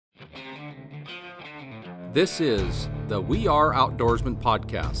This is the We Are Outdoorsmen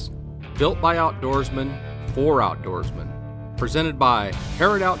podcast, built by outdoorsmen for outdoorsmen, presented by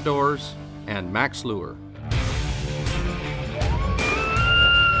Harrod Outdoors and Max Lure.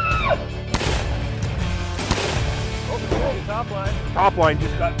 Top line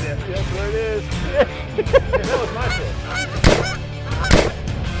just got this. That's where it is. That was my fish.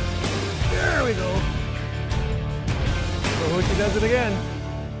 There we go. So Hoochie does it again.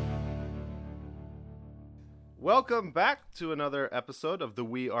 Welcome back to another episode of the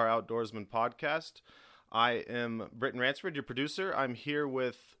We Are Outdoorsmen podcast. I am Britton Ransford, your producer. I'm here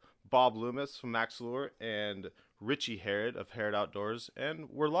with Bob Loomis from Max Lure and Richie Harrod of Harrod Outdoors, and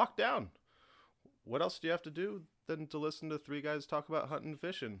we're locked down. What else do you have to do than to listen to three guys talk about hunting and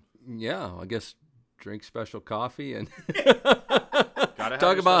fishing? Yeah, I guess drink special coffee and Gotta talk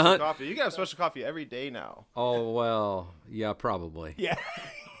have about special coffee. You got a special coffee every day now. Oh, well, yeah, probably. Yeah.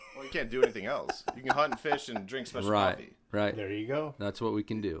 Well, you can't do anything else. You can hunt and fish and drink special coffee. Right. There you go. That's what we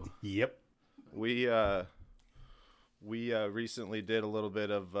can do. Yep. We recently did a little bit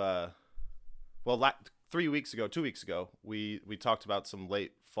of 2 weeks ago, we talked about some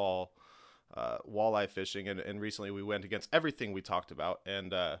late fall walleye fishing, and recently we went against everything we talked about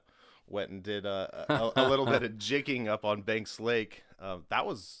and went and did a little bit of jigging up on Banks Lake. That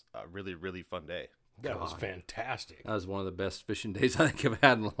was a really, really fun day. That was fantastic. That was one of the best fishing days I think I've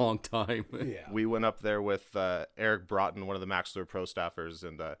had in a long time. Yeah. We went up there with Eric Broughton, one of the Max Lure Pro staffers,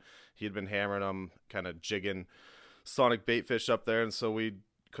 and he had been hammering them, kind of jigging sonic bait fish up there, and so we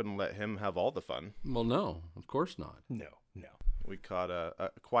couldn't let him have all the fun. Well, no, of course not. No. We caught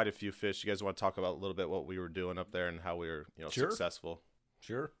quite a few fish. You guys want to talk about a little bit what we were doing up there and how we were, Sure. successful?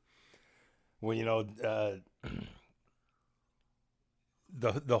 Sure. Well,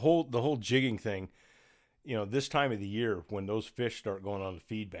 the whole jigging thing, this time of the year when those fish start going on the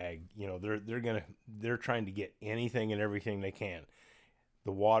feed bag, they're trying to get anything and everything they can.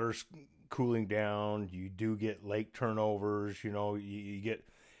 The water's cooling down. You do get lake turnovers. You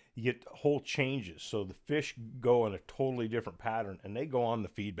get whole changes. So the fish go in a totally different pattern, and they go on the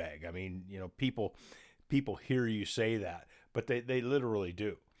feed bag. I mean, people hear you say that, but they literally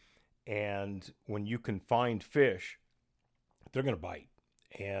do. And when you can find fish, they're going to bite.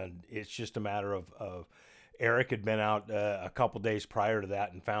 And it's just a matter of Eric had been out a couple days prior to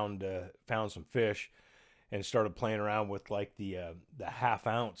that and found some fish and started playing around with like the half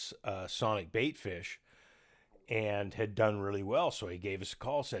ounce sonic bait fish, and had done really well. So he gave us a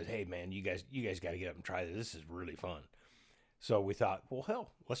call, said, "Hey man, you guys got to get up and try this. This is really fun." So we thought, well,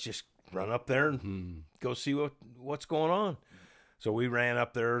 hell, let's just run up there and go see what's going on. So we ran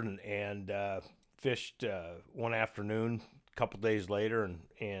up there and fished one afternoon, a couple days later,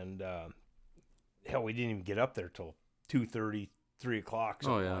 and hell, we didn't even get up there till 2:30, 3 o'clock,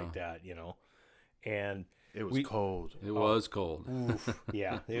 something like that, And It was cold. It was cold. Oof,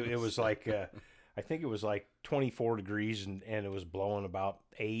 yeah, it was like I think it was like 24 degrees and it was blowing about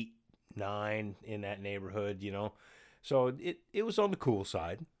 8, 9 in that neighborhood, So it was on the cool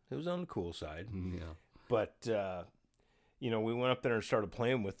side. Yeah. But we went up there and started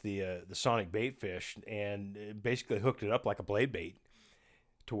playing with the sonic bait fish, and it basically hooked it up like a blade bait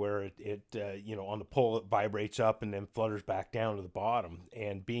to where it on the pull it vibrates up and then flutters back down to the bottom.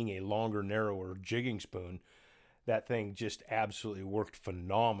 And being a longer, narrower jigging spoon, that thing just absolutely worked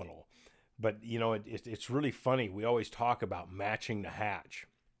phenomenal. But it's really funny. We always talk about matching the hatch.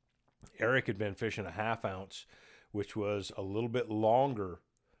 Eric had been fishing a half ounce, which was a little bit longer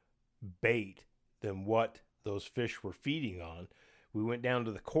bait than what those fish were feeding on. We went down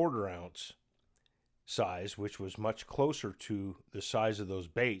to the 1/4 ounce size, which was much closer to the size of those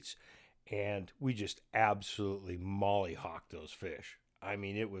baits, and we just absolutely mollyhawked those fish. I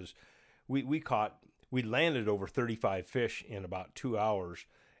mean, it was we landed over 35 fish in about 2 hours,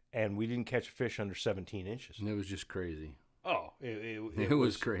 and we didn't catch a fish under 17 inches. And it was just crazy. Oh, It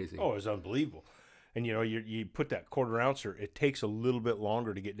was crazy. Oh, it was unbelievable. And you put that 1/4 ouncer, it takes a little bit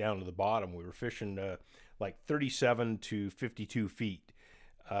longer to get down to the bottom. We were fishing like 37 to 52 feet,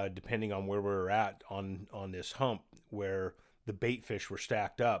 depending on where we were at on this hump, where the bait fish were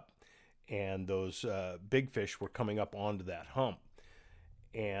stacked up, and those big fish were coming up onto that hump.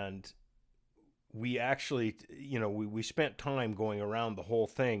 And we actually, we spent time going around the whole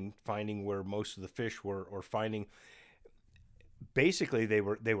thing, finding where most of the fish were, or finding. Basically, they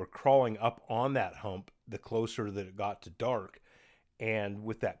were crawling up on that hump the closer that it got to dark, and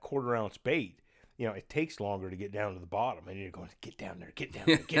with that 1/4 ounce bait, it takes longer to get down to the bottom, and you're going, get down there, get down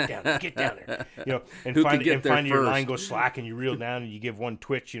there, get down there, get down there, and Who find can get there your first? line goes slack, and you reel down, and you give one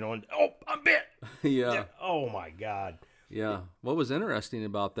twitch, and oh, I'm bit. Yeah. Oh my God. Yeah. What was interesting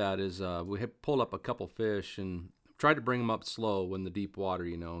about that is we had pulled up a couple fish and tried to bring them up slow when the deep water,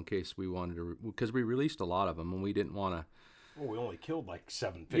 in case we wanted to, because we released a lot of them and we didn't want to. Well, we only killed like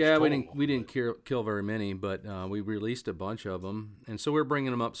 7 fish. Yeah, total. we didn't kill very many, but we released a bunch of them, and so we're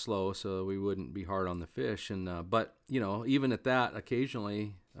bringing them up slow so we wouldn't be hard on the fish. And but even at that,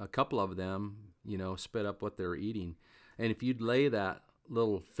 occasionally a couple of them, spit up what they're eating, and if you'd lay that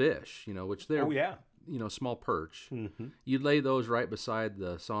little fish, which they're small perch, you'd lay those right beside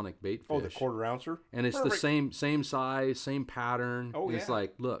the Sonic bait fish. Oh, the quarter ouncer, and it's Perfect. the same size, same pattern. Oh, It's yeah.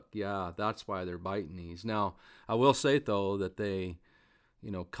 like, look, yeah, that's why they're biting these. Now, I will say though that they,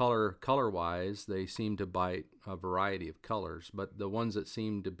 color wise, they seem to bite a variety of colors, but the ones that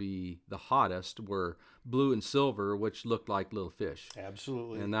seemed to be the hottest were blue and silver, which looked like little fish.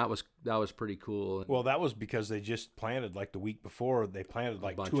 Absolutely. And that was pretty cool. Well, that was because they just planted, like the week before, they planted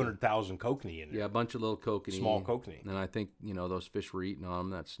like bunch 200,000 kokanee in there. Yeah, a bunch of little kokanee. Small kokanee. And I think, those fish were eating on them,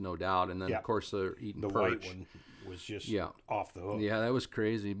 that's no doubt. And then, Yeah. of course, they're eating The perch. white one was just Yeah. off the hook. Yeah, that was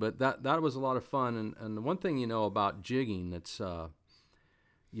crazy. But that was a lot of fun. And the one thing, about jigging that's,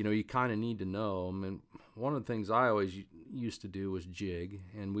 you kind of need to know. I mean, one of the things I always used to do was jig.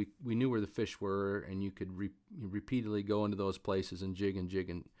 And we knew where the fish were, and you could repeatedly go into those places and jig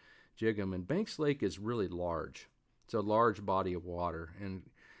them. And Banks Lake is really large. It's a large body of water. And,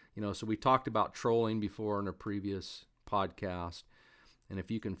 so we talked about trolling before in a previous podcast. And if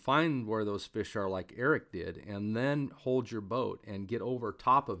you can find where those fish are like Eric did, and then hold your boat and get over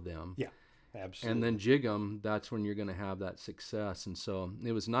top of them, Yeah, absolutely. and then jig them, that's when you're going to have that success. And so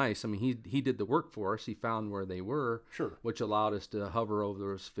it was nice. I mean, he did the work for us. He found where they were, Sure. which allowed us to hover over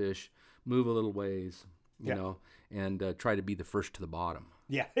those fish, move a little ways, and try to be the first to the bottom.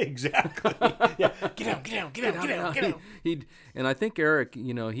 Yeah, exactly. Yeah, get down. And I think Eric,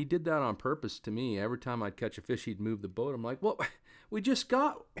 he did that on purpose to me. Every time I'd catch a fish, he'd move the boat. I'm like, well, we just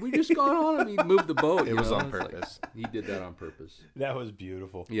got on him. He'd move the boat. It was on It's like, purpose. he did that on purpose. That was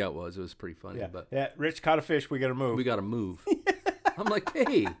beautiful. Yeah, it was. It was pretty funny. Yeah, But yeah. Rich caught a fish. We got to move. we got to move. I'm like,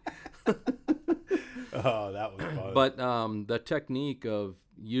 hey. Oh, that was fun. But the technique of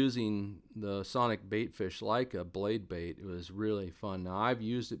using the Sonic bait fish like a blade bait was really fun. Now, I've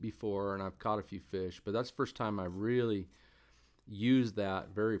used it before and I've caught a few fish, but that's the first time I really used that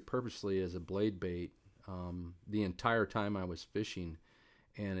very purposely as a blade bait the entire time I was fishing,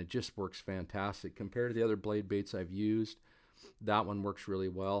 and it just works fantastic. Compared to the other blade baits I've used, that one works really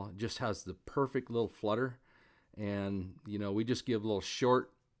well. It just has the perfect little flutter, and, we just give little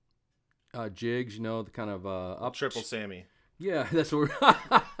short jigs, the kind of up. Triple Sammy. Yeah, that's what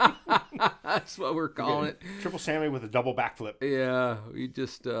we're calling it. Triple Sammy with a double backflip. Yeah, we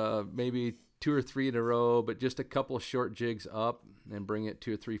just maybe 2 or 3 in a row, but just a couple of short jigs up and bring it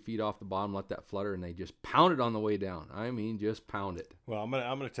 2 or 3 feet off the bottom, let that flutter, and they just pound it on the way down. I mean, just pound it. Well, I'm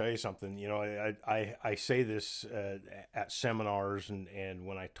gonna tell you something. I say this at seminars and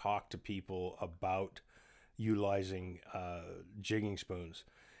when I talk to people about utilizing jigging spoons.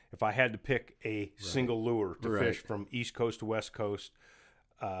 If I had to pick a single lure to fish from East Coast to West Coast,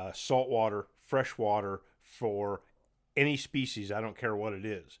 saltwater, freshwater, for any species, I don't care what it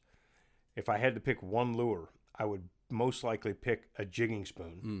is. If I had to pick one lure, I would most likely pick a jigging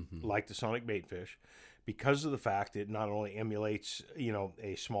spoon, like the Sonic baitfish, because of the fact it not only emulates,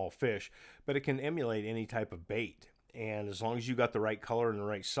 a small fish, but it can emulate any type of bait. And as long as you got the right color and the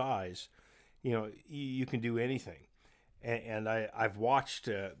right size, you can do anything. And I've watched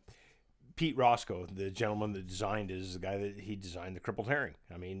Pete Roscoe, the gentleman that designed it, is the guy that he designed the crippled herring.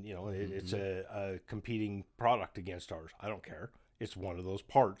 I mean, it's a competing product against ours. I don't care. It's one of those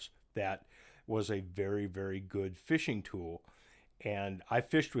parts that was a very, very good fishing tool. And I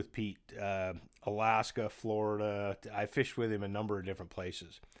fished with Pete, Alaska, Florida. I fished with him a number of different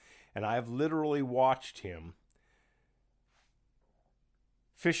places. And I've literally watched him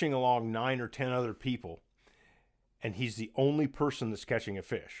fishing along 9 or 10 other people, and he's the only person that's catching a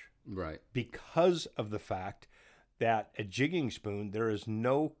fish. Right. Because of the fact that a jigging spoon, there is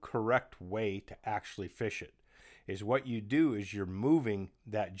no correct way to actually fish it. Is what you do is you're moving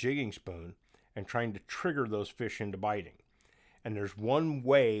that jigging spoon and trying to trigger those fish into biting. And there's one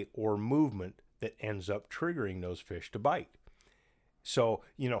way or movement that ends up triggering those fish to bite. So,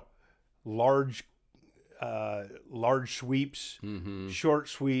 large sweeps, short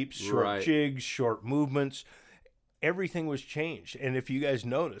sweeps, short jigs, short movements. Everything was changed. And if you guys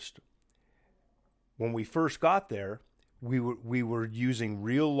noticed, when we first got there, we were using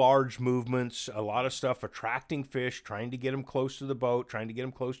real large movements, a lot of stuff, attracting fish, trying to get them close to the boat, trying to get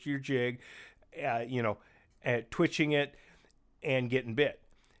them close to your jig, twitching it and getting bit.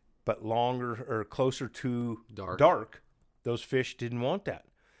 But longer or closer to dark, those fish didn't want that.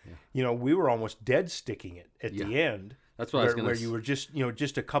 Yeah. You know, we were almost dead sticking it at the end. That's what I was where going you were just, you know,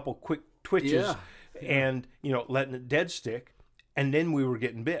 just a couple quick twitches and, you know, letting it dead stick, and then we were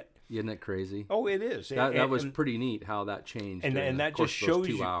getting bit. Isn't that crazy? Oh, it is. That was pretty neat how that changed. And that just shows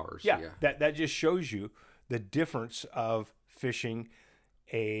you 2 hours. Yeah, that just shows you the difference of fishing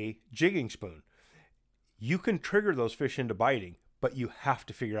a jigging spoon. You can trigger those fish into biting, but you have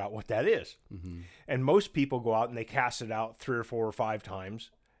to figure out what that is. Mm-hmm. And most people go out and they cast it out 3 or 4 or 5 times.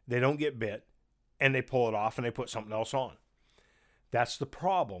 They don't get bit, and they pull it off and they put something else on. That's the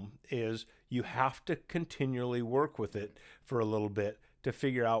problem, is you have to continually work with it for a little bit to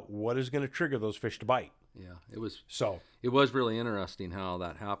figure out what is going to trigger those fish to bite. Yeah, it was really interesting how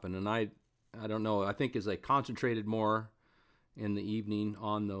that happened. And I don't know, I think as they concentrated more in the evening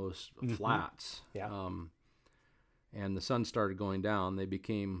on those flats, and the sun started going down, they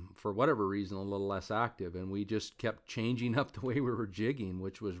became, for whatever reason, a little less active, and we just kept changing up the way we were jigging,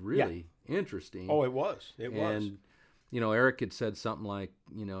 which was really interesting. Oh, it was. And, you know, Eric had said something like,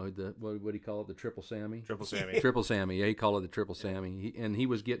 you know, what do you call it, the triple Sammy? Triple Sammy. Triple Sammy, yeah, he called it the triple Sammy. He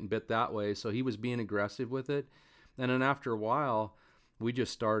was getting bit that way, so he was being aggressive with it. And then after a while, we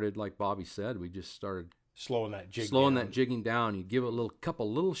just started, like Bobby said, we just started slowing that jigging down. You give it a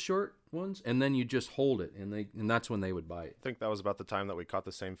couple little short ones, and then you just hold it, and that's when they would bite. I think that was about the time that we caught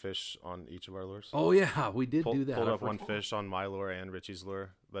the same fish on each of our lures. Oh yeah, we did do that. Pulled up one fish on my lure and Richie's lure,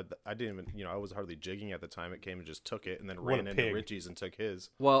 but I didn't even, you know, I was hardly jigging at the time. It came and just took it, and then ran into Richie's and took his.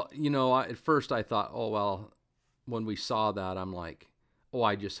 Well, you know, at first I thought, oh well, when we saw that, I'm like, oh,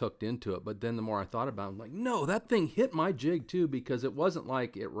 I just hooked into it. But then the more I thought about it, I'm like, no, that thing hit my jig too, because it wasn't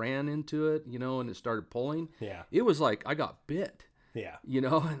like it ran into it, you know, and it started pulling. Yeah. It was like I got bit. Yeah. You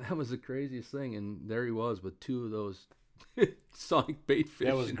know, and that was the craziest thing. And there he was with 2 of those sonic bait fish.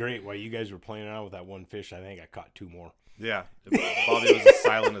 That was great. While you guys were playing around with that one fish, I think I caught 2 more. Yeah. Bobby was a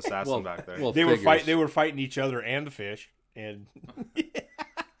silent assassin back there. Well, they were fighting each other and the fish, and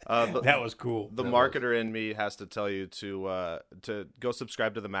that was cool. The marketer in me has to tell you to go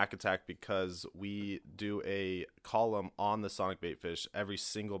subscribe to the Mac Attack, because we do a column on the sonic bait fish every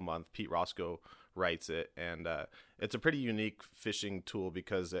single month. Pete Roscoe writes it, and it's a pretty unique fishing tool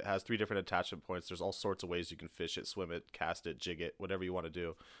because it has 3 different attachment points. There's all sorts of ways you can fish it, swim it, cast it, jig it, whatever you want to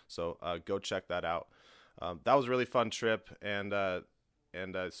do. So go check that out. That was a really fun trip, and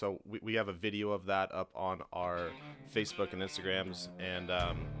so we have a video of that up on our Facebook and Instagrams, and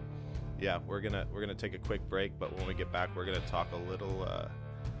yeah, we're gonna take a quick break, but when we get back, we're gonna talk a little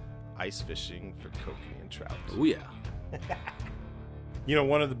ice fishing for kokanee and trout. Oh yeah. You know,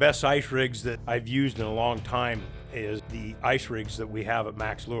 one of the best ice rigs that I've used in a long time is the ice rigs that we have at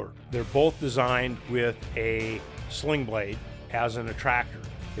Max Lure. They're both designed with a sling blade as an attractor.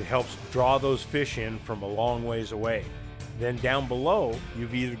 It helps draw those fish in from a long ways away. Then down below,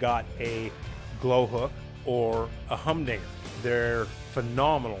 you've either got a glow hook or a humdinger. They're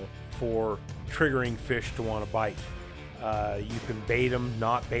phenomenal for triggering fish to want to bite. You can bait them,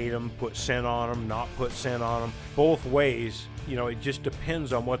 not bait them, put scent on them, not put scent on them. Both ways, you know, it just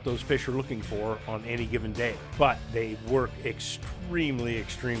depends on what those fish are looking for on any given day. But they work extremely,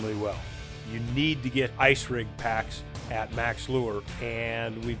 extremely well. You need to get ice rig packs at Max Lure,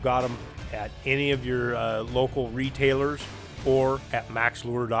 and we've got them at any of your local retailers or at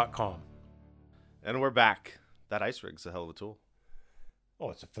maxlure.com. And we're back. That ice rig's a hell of a tool. Oh,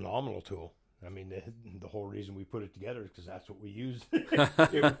 it's a phenomenal tool. I mean, the whole reason we put it together is because that's what we use.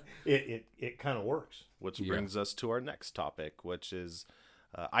 It kind of works. Which brings us to our next topic, which is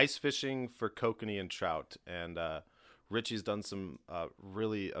ice fishing for kokanee and trout. And Richie's done some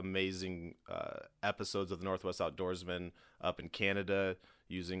really amazing episodes of the Northwest Outdoorsman up in Canada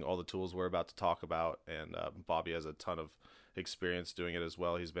using all the tools we're about to talk about. And Bobby has a ton of experience doing it as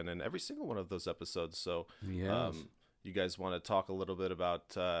well. He's been in every single one of those episodes. So you guys want to talk a little bit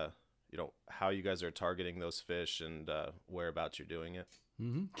about you know, how you guys are targeting those fish and whereabouts you're doing it?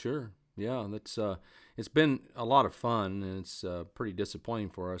 Mm-hmm. Sure. Yeah, that's it's been a lot of fun, and it's pretty disappointing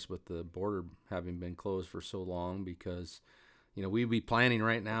for us with the border having been closed for so long, because, you know, we'd be planning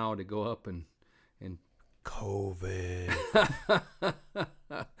right now to go up and COVID.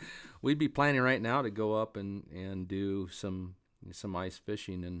 We'd be planning right now to go up and do some ice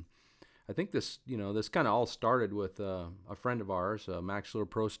fishing. And I think this kind of all started with a friend of ours, Max Lure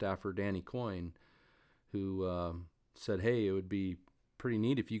Pro staffer Danny Coyne, who said, hey, it would be pretty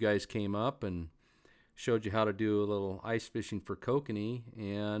neat if you guys came up and showed you how to do a little ice fishing for kokanee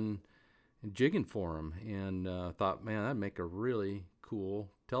and jigging for them. And thought, man, that'd make a really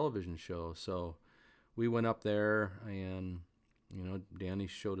cool television show. So we went up there, and, you know, Danny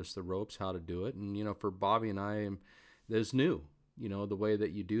showed us the ropes, how to do it. And, you know, for Bobby and I, is new. The way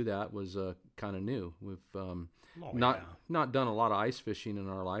that you do that was kind of new. We've not done a lot of ice fishing in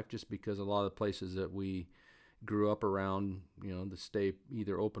our life, just because a lot of the places that we grew up around, to stay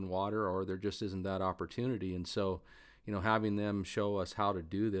either open water or there just isn't that opportunity. And so, having them show us how to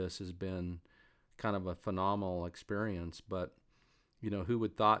do this has been kind of a phenomenal experience. But, who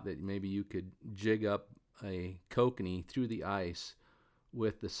would thought that maybe you could jig up a kokanee through the ice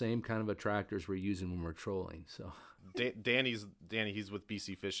with the same kind of attractors we're using when we're trolling. So Danny, he's with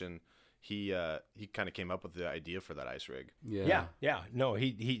BC Fishing. He kind of came up with the idea for that ice rig. Yeah. No,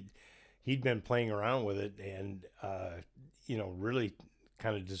 he'd been playing around with it and, really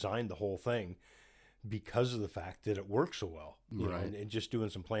kind of designed the whole thing because of the fact that it works so well. You know, and just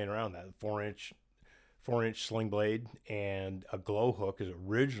doing some playing around. That 4-inch sling blade and a glow hook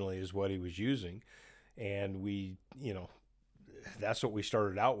originally is what he was using. And we, that's what we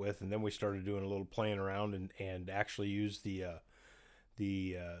started out with. And then we started doing a little playing around and actually used the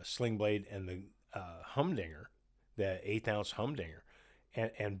sling blade and the humdinger, the 1/8 ounce humdinger.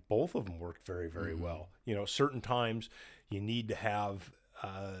 And both of them worked very, very well. Certain times you need to have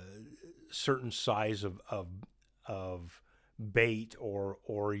certain size of bait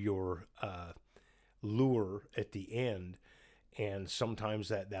or your lure at the end, and sometimes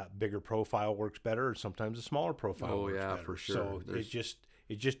that bigger profile works better, and sometimes a smaller profile works better. For sure. So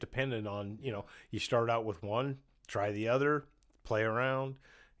it just depended on, you start out with one, try the other, play around,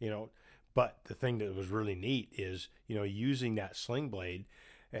 But the thing that was really neat is, using that sling blade.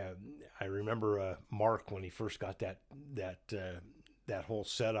 I remember Mark, when he first got that whole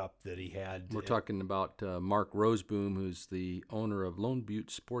setup that he had. We're talking about Mark Roseboom, who's the owner of Lone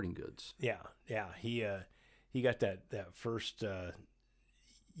Butte Sporting Goods. Yeah. He got that first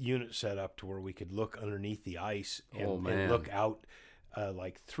unit set up to where we could look underneath the ice and look out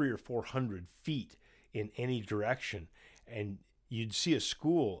like 300 or 400 feet in any direction, and you'd see a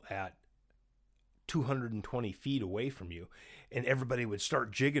school at 220 feet away from you, and everybody would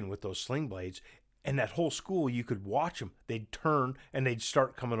start jigging with those sling blades, and that whole school, you could watch them. They'd turn and they'd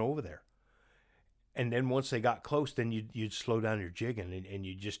start coming over there. And then once they got close, then you'd slow down your jigging and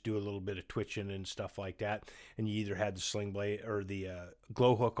you'd just do a little bit of twitching and stuff like that. And you either had the sling blade or the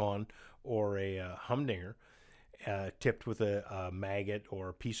glow hook on, or a humdinger tipped with a maggot or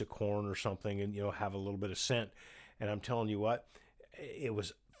a piece of corn or something, and have a little bit of scent. And I'm telling you what, it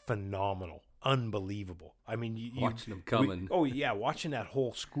was phenomenal. Unbelievable. I mean, watching them coming. Watching that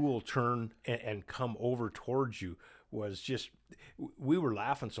whole school turn and come over towards you was just, we were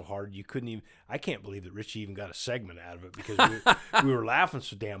laughing so hard you couldn't even. I can't believe that Richie even got a segment out of it, because we were laughing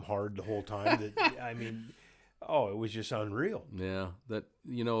so damn hard the whole time that, I mean, it was just unreal. Yeah, that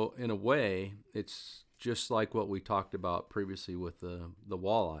in a way, it's just like what we talked about previously with the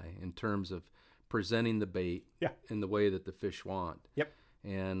walleye, in terms of presenting the bait in the way that the fish want. Yep.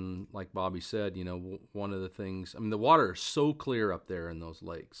 And like Bobby said, one of the things, the water is so clear up there in those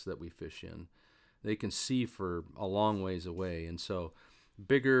lakes that we fish in. They can see for a long ways away. And so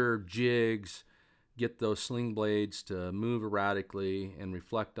bigger jigs get those sling blades to move erratically and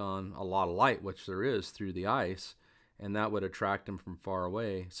reflect on a lot of light, which there is through the ice, and that would attract them from far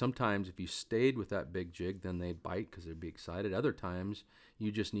away. Sometimes if you stayed with that big jig, then they'd bite because they'd be excited. Other times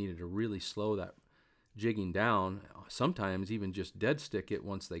you just needed to really slow that jigging down, sometimes even just dead stick it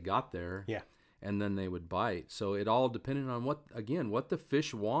once they got there, and then they would bite. So it all depended on what the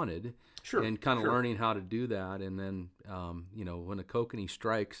fish wanted, and kind of learning how to do that. And then when a kokanee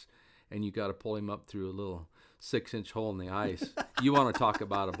strikes and you got to pull him up through a little 6-inch hole in the ice, you want to talk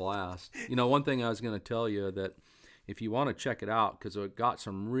about a blast. One thing I was going to tell you, that if you want to check it out, because it got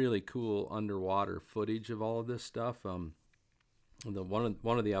some really cool underwater footage of all of this stuff. One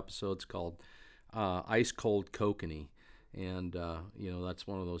of the episodes called Ice Cold Kokanee, and that's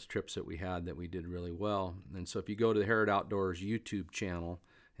one of those trips that we had that we did really well. And so if you go to the Herod Outdoors YouTube channel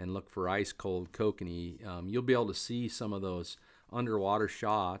and look for Ice Cold Kokanee, you'll be able to see some of those underwater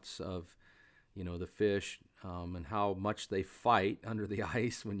shots of the fish, and how much they fight under the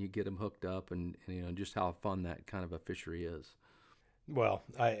ice when you get them hooked up, and just how fun that kind of a fishery is. Well,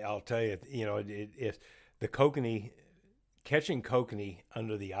 I'll tell you, it the kokanee. Catching kokanee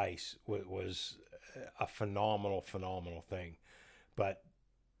under the ice was a phenomenal thing. But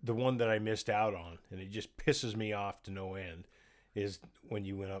the one that I missed out on, and it just pisses me off to no end, is when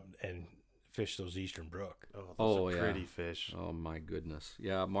you went up and fished those Eastern Brook. Oh, those are pretty fish. Oh, my goodness.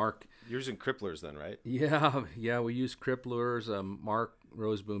 Yeah, Mark. You're using cripplers then, right? Yeah, we use cripplers. Mark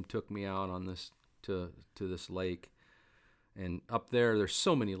Roseboom took me out on this to this lake. And up there's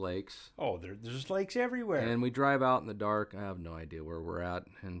so many lakes. Oh, there's lakes everywhere. And we drive out in the dark. I have no idea where we're at,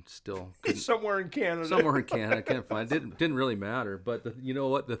 and still somewhere in Canada. Somewhere in Canada, I can't find. Didn't really matter. But you know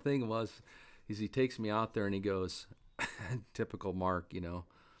what the thing was, is he takes me out there and he goes, typical Mark,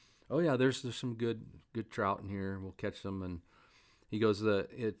 oh yeah, there's some good trout in here. We'll catch them. And he goes,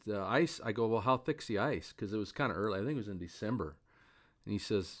 the ice. I go, well, how thick's the ice? Because it was kind of early. I think it was in December. And he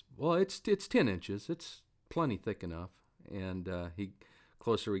says, well, it's 10 inches. It's plenty thick enough. And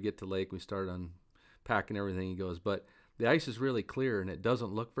closer we get to lake, we start unpacking everything. He goes, but the ice is really clear and it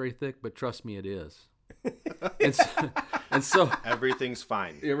doesn't look very thick, but trust me, it is. and so everything's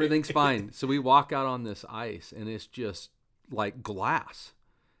fine. Everything's fine. So we walk out on this ice and it's just like glass.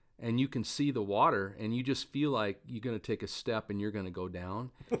 And you can see the water, and you just feel like you're going to take a step and you're going to go down.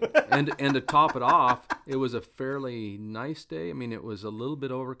 and to top it off, it was a fairly nice day. I mean, it was a little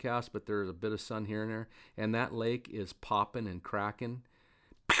bit overcast, but there's a bit of sun here and there. And that lake is popping and cracking.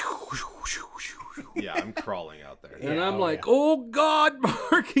 Yeah, I'm crawling out there. And I'm like, oh, God,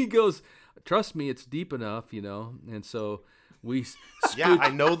 Mark. He goes, trust me, it's deep enough, And so we yeah, I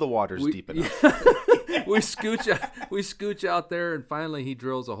know the water's deep enough. we scooch out there, and finally he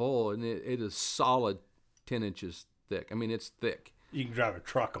drills a hole, and it is solid 10 inches thick. I mean, it's thick. You can drive a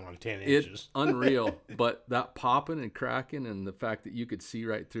truck on 10 inches. It's unreal. But that popping and cracking and the fact that you could see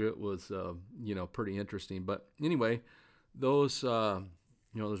right through it was, pretty interesting. But anyway, those brookies,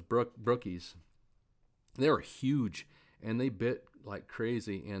 they were huge, and they bit like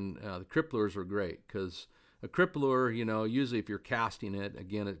crazy. And the crip lures were great because a crip lure, usually if you're casting it,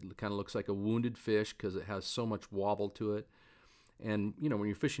 again, it kind of looks like a wounded fish because it has so much wobble to it. And, when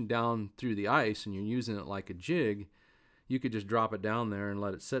you're fishing down through the ice and you're using it like a jig, you could just drop it down there and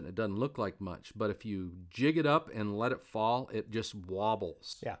let it sit, and it doesn't look like much. But if you jig it up and let it fall, it just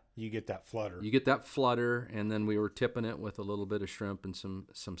wobbles. Yeah, you get that flutter. And then we were tipping it with a little bit of shrimp and some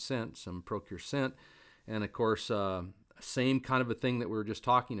scent, some Procure scent. And, of course, same kind of a thing that we were just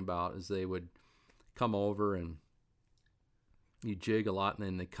talking about is they would come over and you jig a lot, and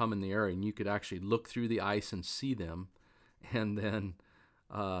then they come in the area, and you could actually look through the ice and see them. And then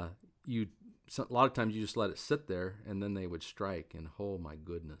a lot of times you just let it sit there, and then they would strike, and oh my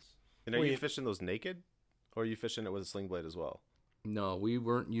goodness. And are you fishing those naked, or are you fishing it with a sling blade as well? No, we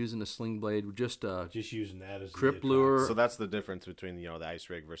weren't using a sling blade. We're just using that as crip lure. So that's the difference between the ice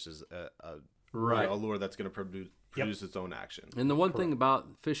rig versus a lure that's going to produce its own action. And the one thing about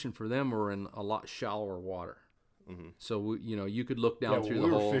fishing for them, we're in a lot shallower water. Mm-hmm. So you could look down through the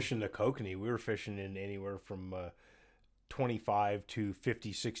hole. We were fishing the kokanee. We were fishing in anywhere from 25 to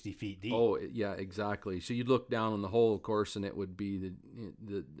 50, 60 feet deep. Oh, yeah, exactly. So you'd look down in the hole, of course, and it would be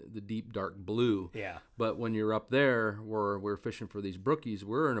the deep, dark blue. Yeah. But when you're up there, where we're fishing for these brookies,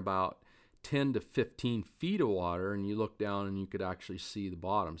 we're in about 10 to 15 feet of water, and you look down and you could actually see the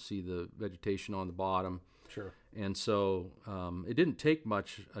bottom, see the vegetation on the bottom. Sure. And so it didn't take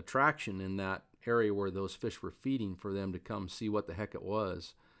much attraction in that area where those fish were feeding for them to come see what the heck it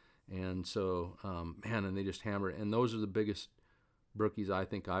was. And so, and they just hammered it. And those are the biggest brookies I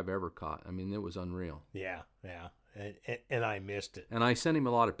think I've ever caught. I mean, it was unreal. Yeah. And I missed it. And I sent him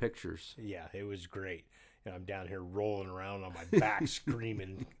a lot of pictures. Yeah, it was great. And I'm down here rolling around on my back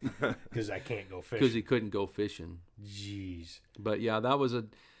screaming because I can't go fishing. Because he couldn't go fishing. Jeez. But yeah, that was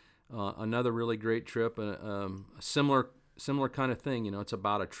another really great trip. A similar kind of thing. It's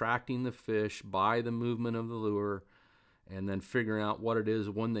about attracting the fish by the movement of the lure, and then figuring out what it is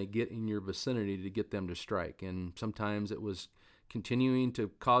when they get in your vicinity to get them to strike. And sometimes it was continuing to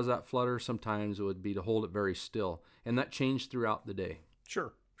cause that flutter. Sometimes it would be to hold it very still. And that changed throughout the day.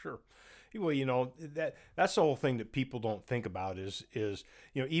 Sure. Well, that's the whole thing that people don't think about is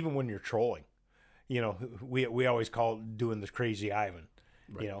even when you're trolling, we always call it doing the crazy Ivan.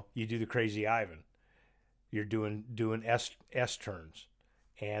 Right. You do the crazy Ivan. You're doing S turns.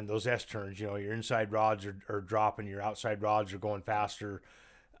 And those S turns, your inside rods are dropping, your outside rods are going faster.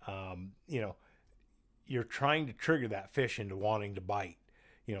 You're trying to trigger that fish into wanting to bite.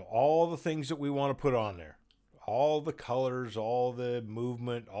 All the things that we want to put on there, all the colors, all the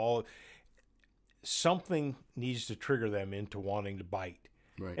movement, something needs to trigger them into wanting to bite.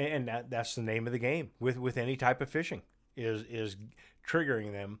 Right. And that's the name of the game with any type of fishing is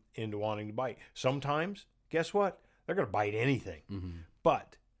triggering them into wanting to bite. Sometimes, guess what? They're going to bite anything. Mm-hmm.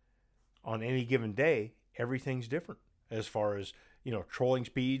 But on any given day, everything's different as far as, trolling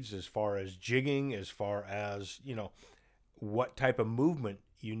speeds, as far as jigging, as far as, what type of movement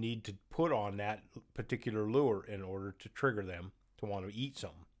you need to put on that particular lure in order to trigger them to want to eat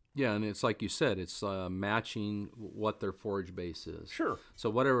something. Yeah, and it's like you said, it's matching what their forage base is. Sure.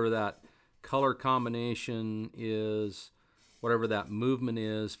 So whatever that color combination is, whatever that movement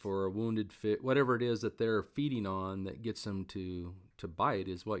is for a wounded fish, whatever it is that they're feeding on that gets them to bite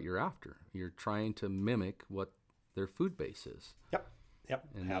is what you're after. You're trying to mimic what their food base is. Yep,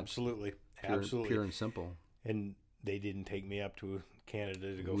 And absolutely. Pure and simple. And they didn't take me up to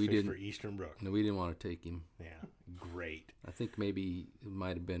Canada to go We fish didn't. for Eastern Brook. No, we didn't want to take him. Yeah, great. I think maybe it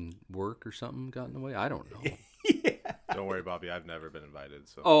might have been work or something got in the way. I don't know. Don't worry, Bobby. I've never been invited.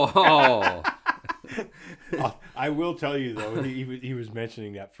 So Oh. I will tell you, though, he was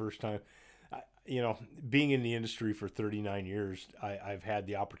mentioning that first time. Being in the industry for 39 years, I've had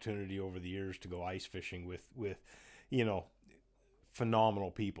the opportunity over the years to go ice fishing with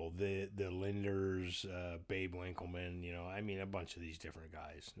phenomenal people. The Linders, Babe Winkleman, a bunch of these different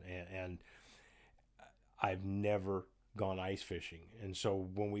guys. And I've never gone ice fishing. And so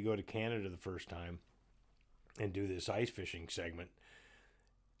when we go to Canada the first time and do this ice fishing segment,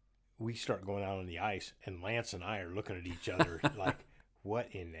 we start going out on the ice, and Lance and I are looking at each other like, what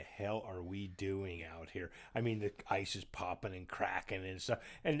in the hell are we doing out here? I mean, the ice is popping and cracking and stuff.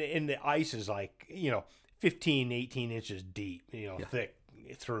 And the ice is like, 15, 18 inches deep, thick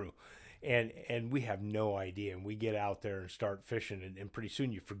through. And we have no idea. And we get out there and start fishing, and pretty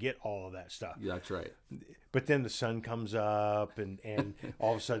soon you forget all of that stuff. Yeah, that's right. But then the sun comes up, and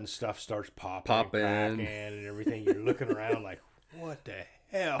all of a sudden stuff starts popping and cracking and everything. You're looking around like, what the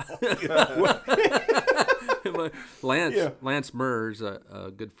hell? Lance Mers,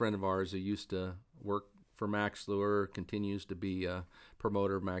 a good friend of ours who used to work for Max Lure, continues to be a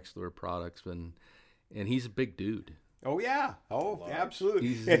promoter of Max Lure products, and he's a big dude. Oh yeah, absolutely.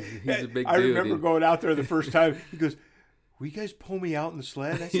 He's a big dude. I remember going out there the first time. He goes, "Will you guys pull me out in the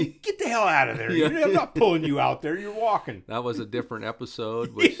sled?" I said, "Get the hell out of there! I'm not pulling you out there. You're walking." That was a different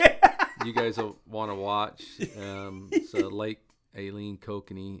episode, which you guys will want to watch. It's Lake Aileen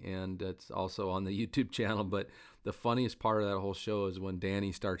Kokanee, and it's also on the YouTube channel. But the funniest part of that whole show is when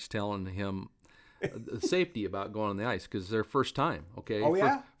Danny starts telling him the safety about going on the ice, because their first time, okay? Oh,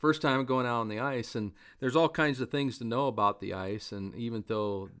 yeah? First time going out on the ice, and there's all kinds of things to know about the ice, and even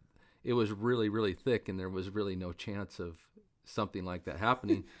though it was really, really thick and there was really no chance of something like that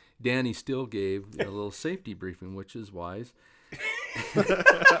happening, Danny still gave a little safety briefing, which is wise.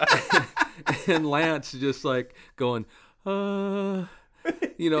 And Lance just like going,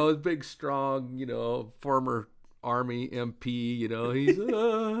 big, strong, former Army MP, he's,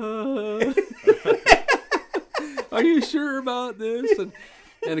 are you sure about this?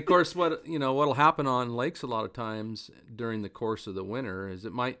 And of course, what'll happen on lakes a lot of times during the course of the winter is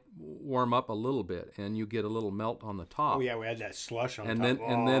it might warm up a little bit, and you get a little melt on the top. Oh yeah, we had that slush on and top.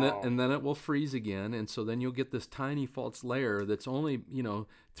 And then it will freeze again, and so then you'll get this tiny false layer that's only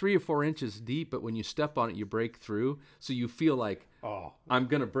 3 or 4 inches deep, but when you step on it, you break through. So you feel like, I'm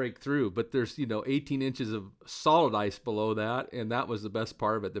gonna break through, but there's 18 inches of solid ice below that, and that was the best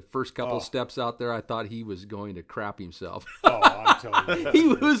part of it. The first couple of steps out there, I thought he was going to crap himself. I'm telling you, he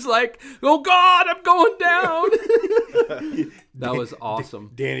was like, "Oh God, I'm going down." That was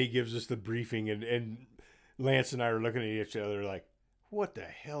awesome. Danny gives us the briefing, and Lance and I are looking at each other like, "What the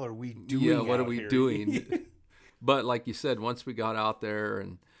hell are we doing? Yeah, what are we here?" doing? But like you said, once we got out there,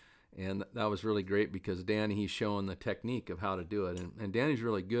 and that was really great, because Danny, he's showing the technique of how to do it, and Danny's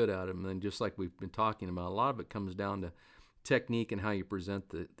really good at it. And just like we've been talking about, a lot of it comes down to technique and how you present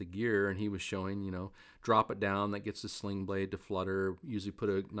the gear. And he was showing, drop it down, that gets the sling blade to flutter. Usually put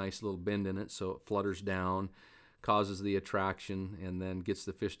a nice little bend in it so it flutters down, causes the attraction, and then gets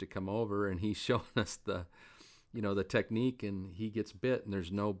the fish to come over. And he's showing us the technique, and he gets bit, and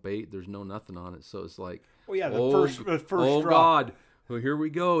there's no bait, there's no nothing on it. So it's like, the first oh drop. God, well, here we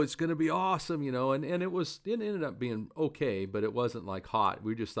go, it's going to be awesome, and it ended up being okay, but it wasn't like hot.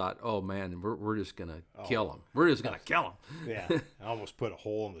 We just thought, oh man, we're just going to kill him. We're just going to kill him. Yeah, I almost put a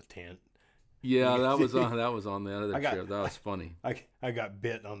hole in the tent. Yeah, that was on the other trip. That was funny. I got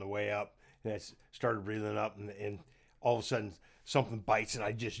bit on the way up, and I started reeling up, and all of a sudden something bites, and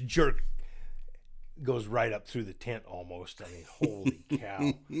I just jerk. Goes right up through the tent almost. I mean, holy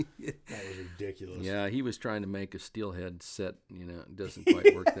cow. That was ridiculous. Yeah, he was trying to make a steelhead set, it doesn't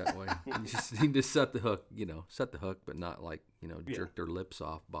quite work that way. He just set the hook, but not like, jerk their lips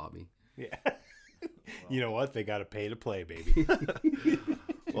off, Bobby. Yeah. You know what? They got to pay to play, baby.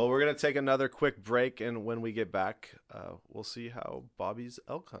 Well, we're going to take another quick break, and when we get back, we'll see how Bobby's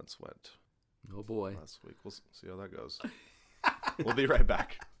elk hunts went. Oh, boy. Last week. We'll see how that goes. We'll be right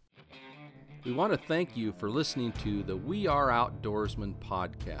back. We want to thank you for listening to the We Are Outdoorsmen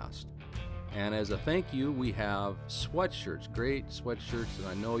podcast. And as a thank you, we have sweatshirts, great sweatshirts that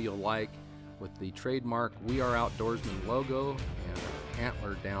I know you'll like, with the trademark We Are Outdoorsmen logo and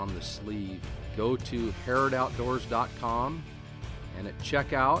antler down the sleeve. Go to harrodoutdoors.com and at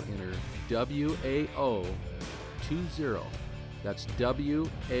checkout enter WAO20. That's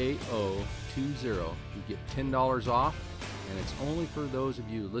WAO20. You get $10 off, and it's only for those of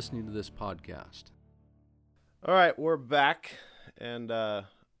you listening to this podcast. All right, we're back, and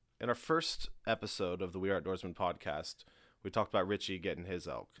in our first episode of the We Are Outdoorsmen podcast, we talked about Richie getting his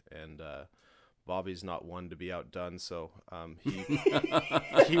elk, and Bobby's not one to be outdone, so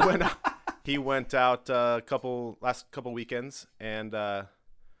he went out last couple weekends, and did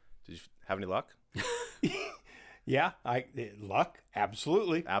you have any luck? Yeah, luck,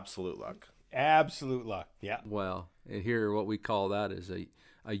 absolutely, Absolute luck. absolute luck. Yeah. Well, here what we call that is a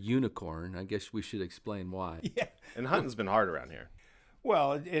unicorn. I guess we should explain why. Yeah. And hunting's been hard around here.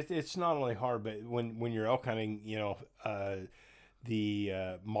 Well, it's not only hard, but when you're elk hunting,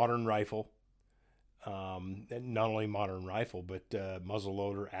 the modern rifle, not only modern rifle, but muzzle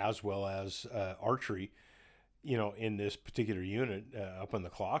loader as well as archery, in this particular unit, up in the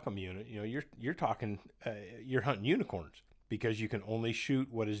Clockham unit, you're talking, you're hunting unicorns because you can only shoot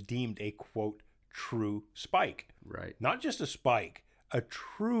what is deemed a, quote, true spike. Right. Not just a spike, a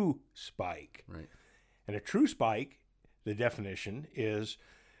true spike. Right. And a true spike, the definition is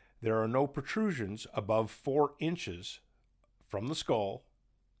there are no protrusions above 4 inches from the skull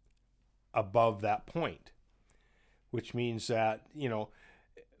above that point, which means that,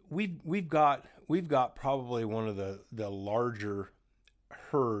 we've got probably one of the larger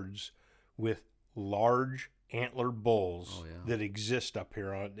herds with large antler bulls that exist up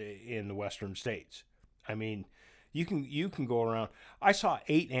here in the western states. I mean, you can go around. I saw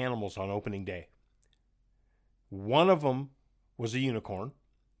 8 animals on opening day. One of them was a unicorn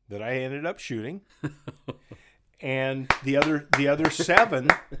that I ended up shooting, and the other 7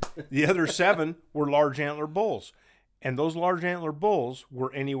 were large antler bulls, and those large antler bulls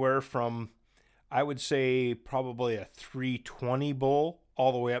were anywhere from, I would say, probably a 320 bull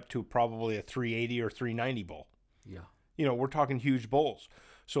all the way up to probably a 380 or 390 bull. Yeah. We're talking huge bulls.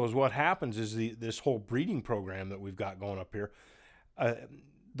 So as what happens is this whole breeding program that we've got going up here,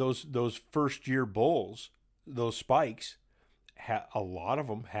 those first year bulls, those spikes, a lot of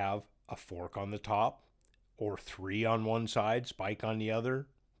them have a fork on the top, or 3 on one side, spike on the other,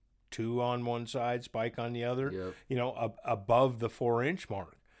 2 on one side, spike on the other. Yep. Above the 4-inch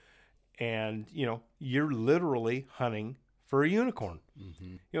mark, and you're literally hunting for a unicorn.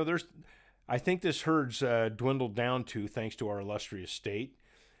 Mm-hmm. I think this herd's dwindled down to, thanks to our illustrious state,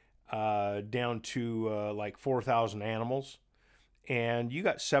 down to like 4,000 animals. And you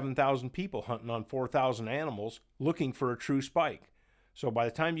got 7,000 people hunting on 4,000 animals looking for a true spike. So by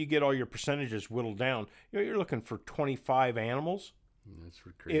the time you get all your percentages whittled down, you're looking for 25 animals. That's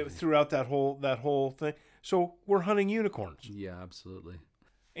crazy. Throughout that whole thing. So we're hunting unicorns. Yeah, absolutely.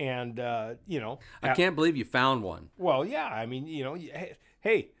 And, I can't believe you found one. Well, yeah. I mean,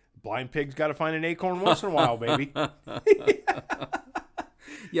 hey, blind pig's got to find an acorn once in a while, baby.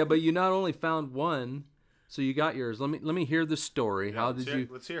 Yeah, but you not only found one, so you got yours. Let me hear the story. Yeah,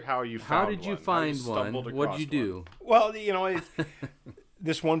 let's hear how you found one. How did you find one? What'd you do? Well,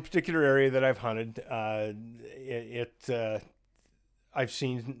 this one particular area that I've hunted, I've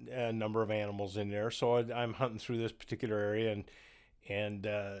seen a number of animals in there, so I'm hunting through this particular area, and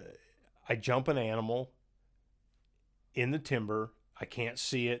I jump an animal in the timber. I can't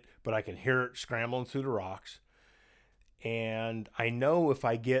see it, but I can hear it scrambling through the rocks. And I know if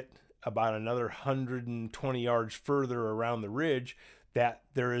I get about another 120 yards further around the ridge that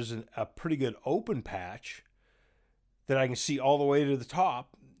there is a pretty good open patch that I can see all the way to the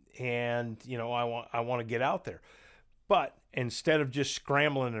top. And, I want to get out there. But instead of just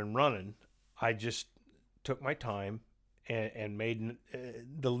scrambling and running, I just took my time and made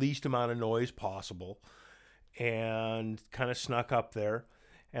the least amount of noise possible and kind of snuck up there.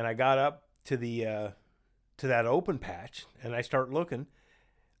 And I got up to to that open patch, and I start looking.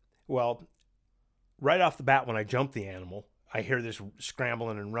 Well, right off the bat, when I jump the animal, I hear this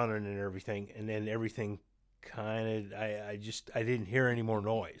scrambling and running and everything, and then everything kind of, I didn't hear any more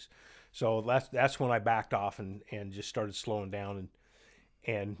noise. So that's when I backed off and just started slowing down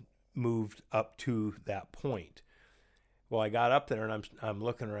and moved up to that point. Well, I got up there, and I'm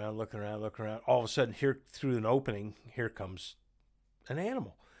looking around. All of a sudden, here through an opening, here comes an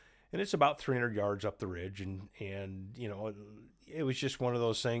animal. And it's about 300 yards up the ridge, and it was just one of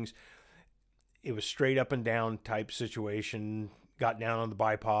those things. It was straight up and down type situation. Got down on the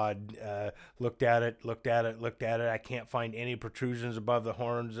bipod, looked at it. I can't find any protrusions above the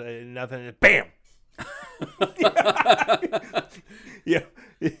horns, nothing. Bam! Yeah,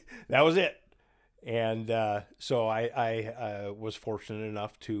 that was it. And so I was fortunate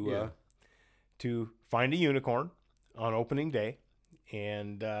enough to find a unicorn on opening day,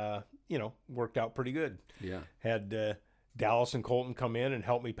 and worked out pretty good. Yeah. Had Dallas and Colton come in and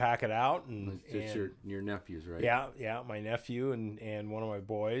help me pack it out, and It's your nephews, right? yeah, my nephew and one of my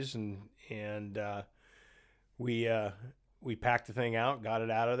boys, and we packed the thing out, got it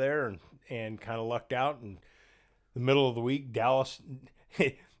out of there, and kind of lucked out. And the middle of the week, Dallas,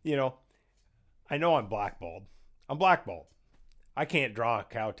 I know I'm blackballed. I can't draw a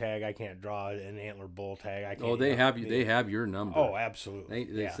cow tag. I can't draw an antler bull tag. I can't. Oh, they have you. They have your number. Oh, absolutely.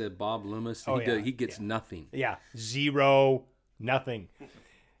 They said Bob Loomis. Oh, He gets nothing. Yeah, 0, nothing.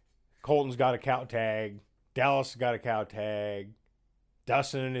 Colton's got a cow tag. Dallas has got a cow tag.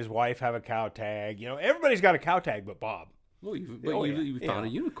 Dustin and his wife have a cow tag. Everybody's got a cow tag but Bob. Well, you found a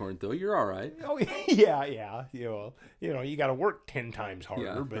unicorn, though. You're all right. Oh, yeah. You got to work 10 times harder.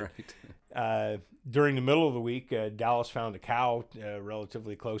 Yeah, but right. During the middle of the week, Dallas found a cow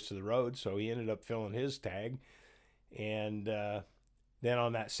relatively close to the road, so he ended up filling his tag. And then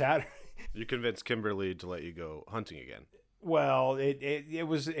on that Saturday, you convinced Kimberly to let you go hunting again. Well, it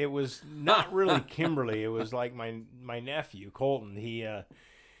was not really Kimberly. It was like my nephew Colton.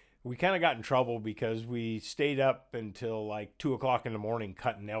 We kind of got in trouble because we stayed up until like 2:00 in the morning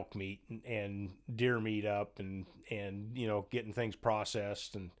cutting elk meat and deer meat up and getting things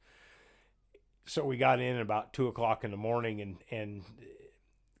processed. And so we got in at about 2:00 in the morning, and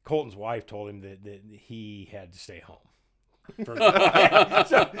Colton's wife told him that he had to stay home.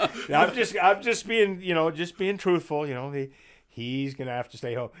 So I'm just being truthful. He's gonna have to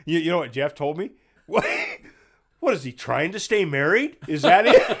stay home. You know what Jeff told me? What is he trying to stay married? Is that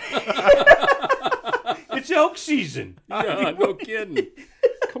it? It's elk season. Yeah, no kidding.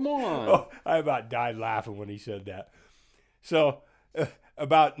 Come on. Oh, I about died laughing when he said that. So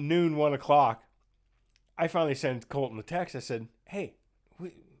about noon, 1:00, I finally sent Colton a text. I said, "Hey,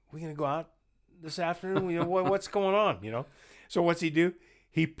 we gonna go out this afternoon? What's going on? So what's he do?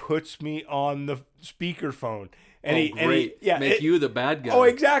 He puts me on the speakerphone, and great. You the bad guy. Oh,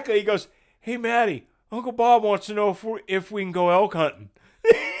 exactly. He goes, "Hey, Maddie, Uncle Bob wants to know if we can go elk hunting."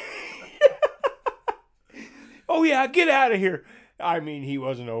 Oh yeah, get out of here. I mean, he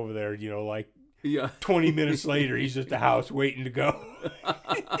wasn't over there. 20 minutes later, he's at the house waiting to go.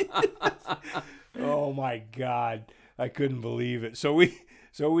 Oh my God, I couldn't believe it. So we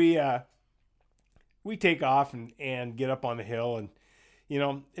take off and get up on the hill, and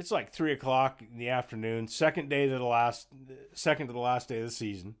it's like 3:00 in the afternoon, second to the last day of the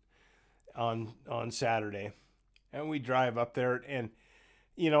season on Saturday, and we drive up there, and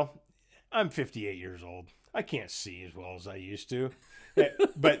I'm 58 years old. I can't see as well as I used to,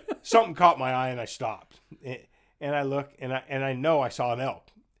 but something caught my eye and I stopped, and I look and I know I saw an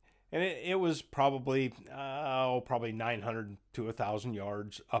elk, and it was probably 900 to 1,000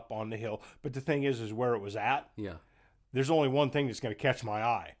 yards up on the hill. But the thing is where it was at. Yeah. There's only one thing that's going to catch my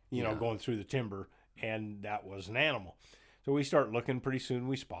eye, going through the timber, and that was an animal. So we start looking. Pretty soon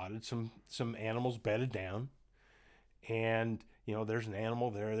we spotted some animals bedded down, and there's an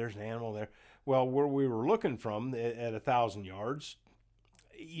animal there. There's an animal there. Well, where we were looking from at 1,000 yards,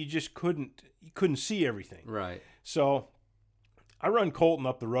 you just couldn't see everything. Right. So I run Colton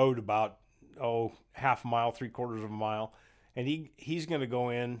up the road about half a mile, 3/4 of a mile, and he's going to go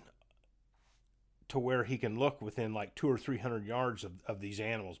in to where he can look within like 200 or 300 yards of these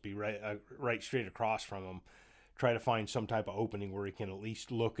animals, be right straight across from them, try to find some type of opening where he can at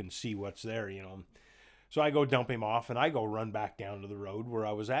least look and see what's there. So I go dump him off, and I go run back down to the road where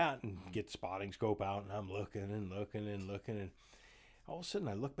I was at and get the spotting scope out, and I'm looking and looking and looking, and all of a sudden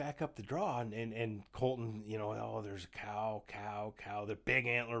I look back up the draw, and Colton, there's a cow, the big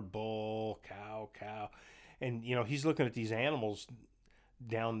antler bull, cow, and he's looking at these animals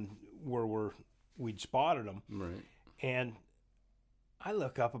down where we'd spotted them, right? And I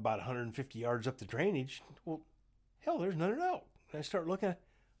look up about 150 yards up the drainage. Well, hell, there's another elk. And I start looking.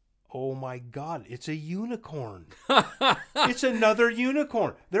 Oh my God, it's a unicorn. It's another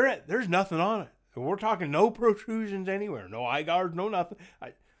unicorn. There's nothing on it. We're talking no protrusions anywhere, no eye guards, no nothing.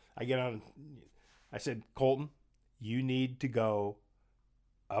 I get on. I said, Colton, you need to go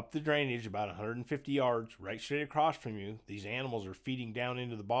up the drainage about 150 yards, right straight across from you. These animals are feeding down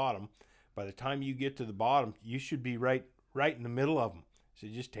into the bottom. By the time you get to the bottom, you should be right in the middle of them. So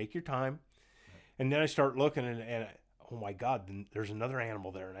just take your time. And then I start looking, and oh my God, there's another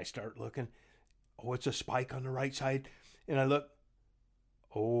animal there. And I start looking. Oh, it's a spike on the right side. And I look.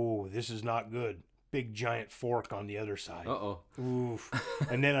 Oh, this is not good. Big giant fork on the other side. Uh-oh. Oof.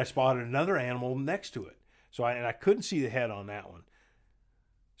 And then I spotted another animal next to it. So I couldn't see the head on that one.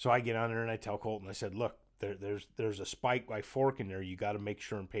 So I get on there and I tell Colton, I said, look, there's a spike by fork in there. You got to make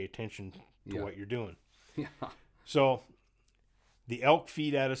sure and pay attention to what you're doing. Yeah. So the elk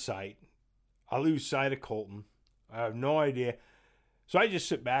feed out of sight. I lose sight of Colton. I have no idea. So I just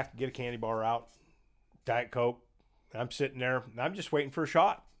sit back, get a candy bar out, Diet Coke. I'm sitting there. And I'm just waiting for a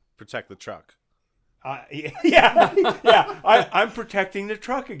shot. Protect the truck. Yeah. I'm protecting the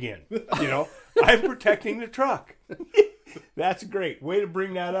truck again. You know, I'm protecting the truck. That's great. Way to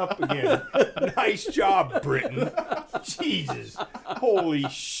bring that up again. Nice job, Britton. Jesus. Holy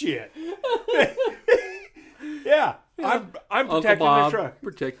shit. Yeah. I'm protecting the truck.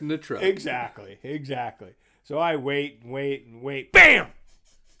 Protecting the truck. Exactly. So I wait. Bam!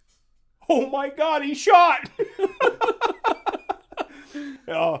 Oh my God, he shot!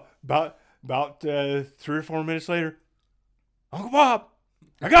 About 3 or 4 minutes later, Uncle Bob,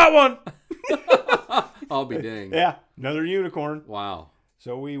 I got one. I'll be dang. Yeah, another unicorn. Wow.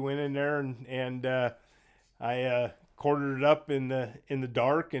 So we went in there and I quartered it up in the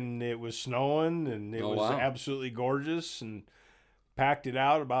dark, and it was snowing, and it was absolutely gorgeous, and packed it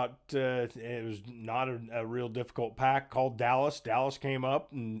out about. It was not a real difficult pack. Called Dallas. Dallas came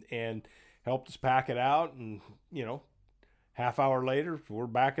up and helped us pack it out, and half hour later, we're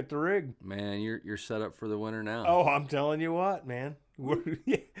back at the rig. Man, you're set up for the winter now. Oh, I'm telling you what, man. We're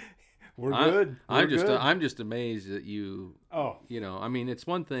good. I'm just amazed that you. Oh, I mean, it's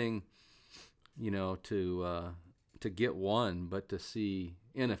one thing, to get one, but to see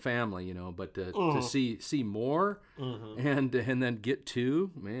in a family, but to see more, and then get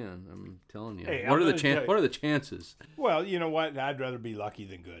two, man. I'm telling you, Hey, what are the chances? Well, you know what? I'd rather be lucky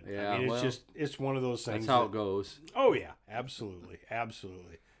than good. Yeah, I mean, it's one of those things. That's how it goes. Oh yeah, absolutely.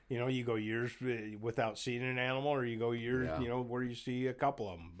 You go years without seeing an animal, or you go years, where you see a couple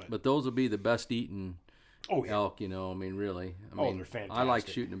of them. But those will be the best eating elk, I mean, really. They're fantastic. I like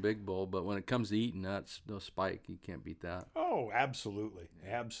shooting a big bull, but when it comes to eating, that's no spike. You can't beat that. Oh, absolutely.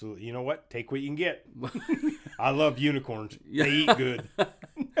 You know what? Take what you can get. I love unicorns. They eat good.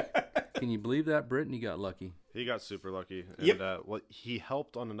 Can you believe that, Britton? He got lucky. He got super lucky. And, Yep. He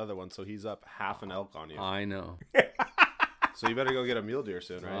helped on another one, so he's up half an elk on you. I know. So you better go get a mule deer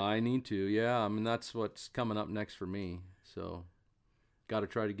soon, right? I need to, yeah. I mean, that's what's coming up next for me. So, got to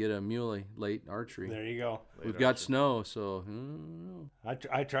try to get a muley late archery. There you go. We've got snow, so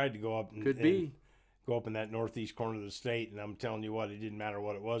I tried to go up and go up in that northeast corner of the state, and I'm telling you what, it didn't matter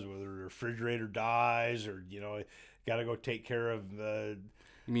what it was, whether the refrigerator dies or got to go take care of. You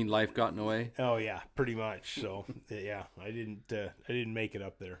mean life got in the way? Oh yeah, pretty much. So yeah, I didn't make it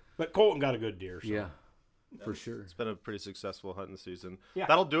up there, but Colton got a good deer. So. Yeah. For sure. It's been a pretty successful hunting season. Yeah.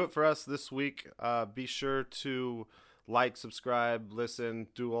 That'll do it for us this week. Be sure to like, subscribe, listen,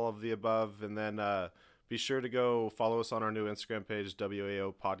 do all of the above, and then be sure to go follow us on our new Instagram page,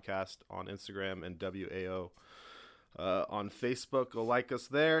 WAO Podcast on Instagram and WAO on Facebook. Go like us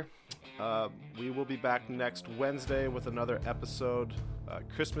there. We will be back next Wednesday with another episode.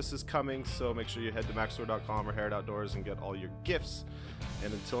 Christmas is coming, so make sure you head to maxstore.com or Harrod Outdoors and get all your gifts.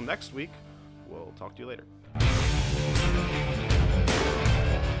 And until next week, we'll talk to you later.